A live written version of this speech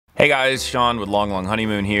Hey guys, Sean with Long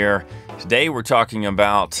Honeymoon here. Today we're talking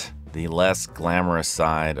about the less glamorous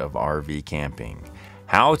side of RV camping.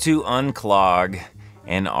 How to unclog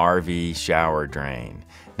an RV shower drain.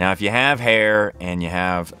 Now if you have hair and you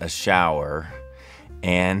have a shower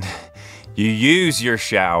and you use your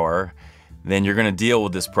shower, then you're going to deal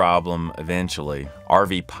with this problem eventually.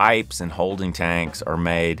 RV pipes and holding tanks are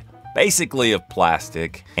made basically of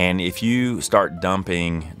plastic, and if you start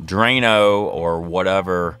dumping Drano or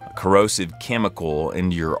whatever corrosive chemical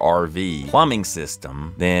into your RV plumbing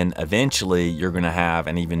system, then eventually you're going to have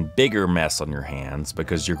an even bigger mess on your hands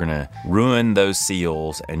because you're going to ruin those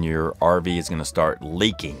seals and your RV is going to start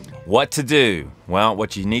leaking. What to do? Well,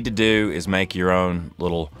 what you need to do is make your own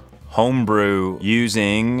little homebrew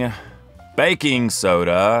using baking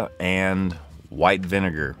soda and white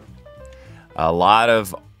vinegar. A lot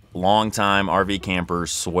of longtime RV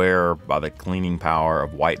campers swear by the cleaning power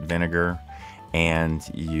of white vinegar, and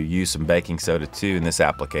you use some baking soda too in this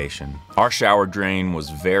application. Our shower drain was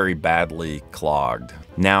very badly clogged.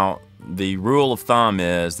 Now, the rule of thumb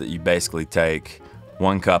is that you basically take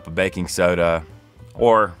 1 cup of baking soda,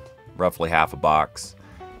 or roughly half a box,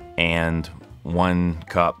 and 1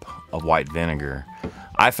 cup of white vinegar.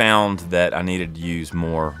 I found that I needed to use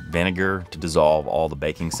more vinegar to dissolve all the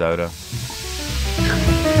baking soda.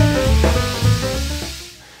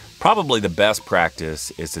 Probably the best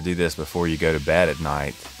practice is to do this before you go to bed at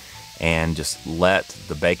night and just let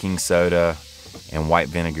the baking soda and white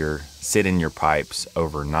vinegar sit in your pipes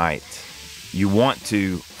overnight. You want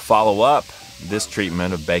to follow up this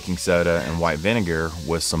treatment of baking soda and white vinegar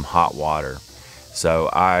with some hot water.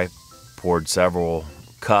 So I poured several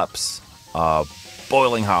cups of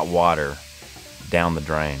boiling hot water down the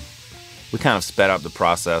drain. We kind of sped up the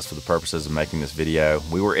process for the purposes of making this video.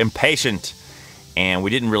 We were impatient and we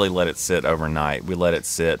didn't really let it sit overnight. We let it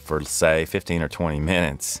sit for, say, 15 or 20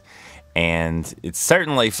 minutes. And it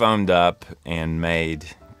certainly foamed up and made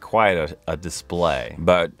quite a display.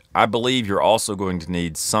 But I believe you're also going to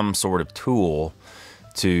need some sort of tool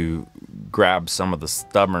to grab some of the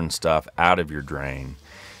stubborn stuff out of your drain.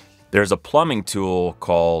 There's a plumbing tool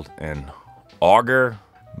called an auger,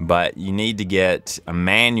 but you need to get a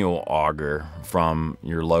manual auger from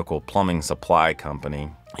your local plumbing supply company.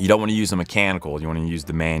 You don't want to use a mechanical, you want to use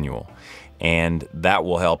the manual, and that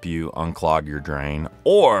will help you unclog your drain.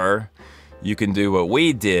 Or you can do what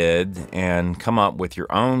we did and come up with your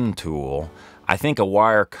own tool. I think a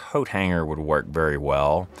wire coat hanger would work very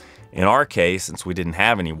well. In our case, since we didn't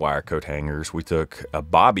have any wire coat hangers, we took a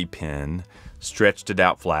bobby pin, stretched it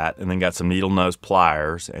out flat, and then got some needle nose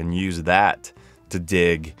pliers and used that to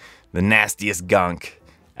dig the nastiest gunk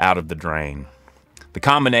out of the drain. The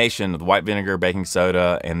combination of the white vinegar, baking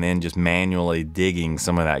soda, and then just manually digging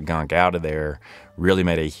some of that gunk out of there really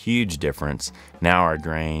made a huge difference. Now our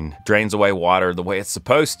drain drains away water the way it's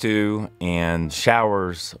supposed to, and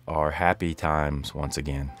showers are happy times once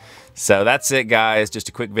again. So that's it, guys. Just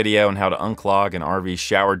a quick video on how to unclog an RV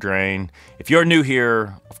shower drain. If you're new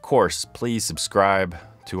here, of course, please subscribe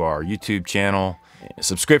to our YouTube channel.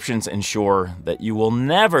 Subscriptions ensure that you will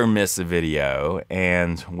never miss a video,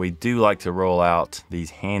 and we do like to roll out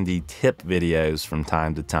these handy tip videos from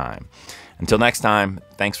time to time. Until next time,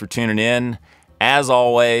 thanks for tuning in, as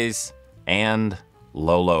always, and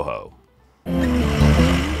lo-lo-ho.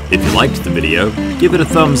 If you liked the video, give it a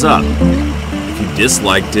thumbs up. If you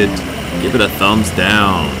disliked it, give it a thumbs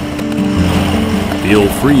down. Feel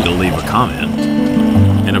free to leave a comment.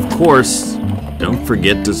 And of course, don't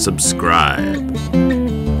forget to subscribe.